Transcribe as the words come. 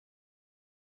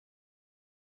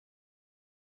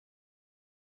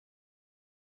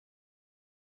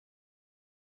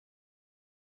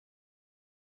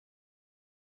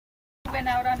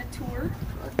went out on a tour.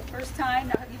 First time.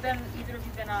 Now, have you been? Either of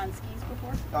you been on skis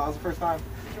before? No, it was the first time.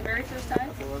 The very first time.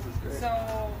 Yes, it was. It's great. So,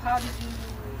 how did you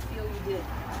feel you did?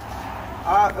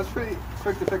 It was pretty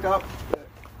quick to pick up. But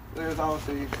there's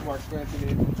obviously more experience you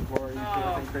need before you do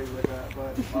anything crazy like that.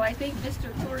 But Well, I think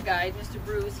Mr. Tour Guide, Mr.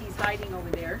 Bruce, he's hiding over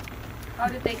there. How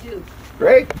did they do?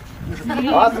 Great. See?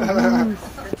 Awesome.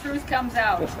 The truth comes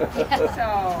out. So,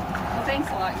 well, thanks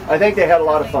a lot. I think they had a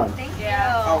lot of fun. Thank you.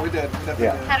 Yeah. oh, we did. We definitely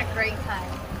Yeah. did. Had a great time.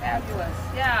 Fabulous.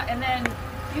 Yeah, and then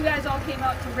you guys all came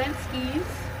out to rent skis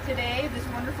today, this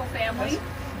wonderful family.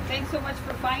 Thanks so much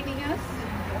for finding us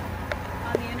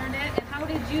on the internet. And how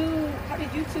did you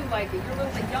two like it? You're a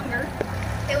little bit younger.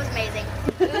 It was amazing.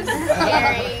 It was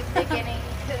scary beginning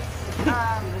because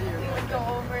we would go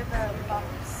over the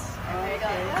bumps. And we'd go,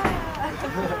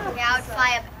 ah. Yeah, I would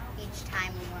fly up each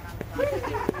time we went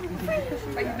on the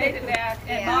bump. But you made it back.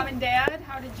 And Yeah. Mom and Dad,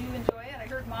 how did you enjoy it? I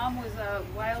heard Mom was a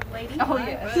wild lady. Oh,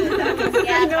 yes.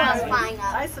 Yeah, that's why I was flying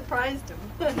up. I surprised him.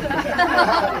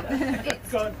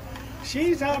 Going,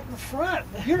 she's out in front.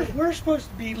 We're supposed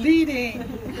to be leading.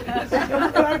 We've got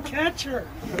to catch her.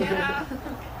 Yeah.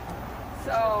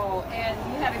 So, and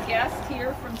you had a guest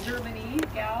here from Germany,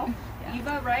 gal,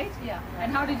 Eva, right? Yeah.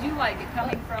 And how did you like it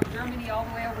coming from Germany all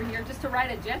the way over here just to ride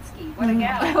a jet ski? What a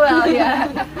gal. Well,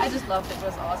 yeah. I just loved it. It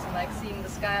was awesome. Like seeing the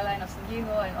skyline of San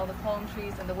Diego and all the palm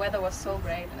trees, and the weather was so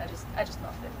great, and I just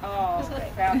loved it. Oh,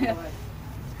 fabulous.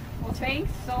 Well,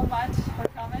 thanks so much for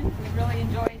coming. We really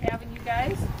enjoyed having you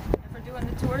guys and for doing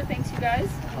the tour. Thanks, you guys.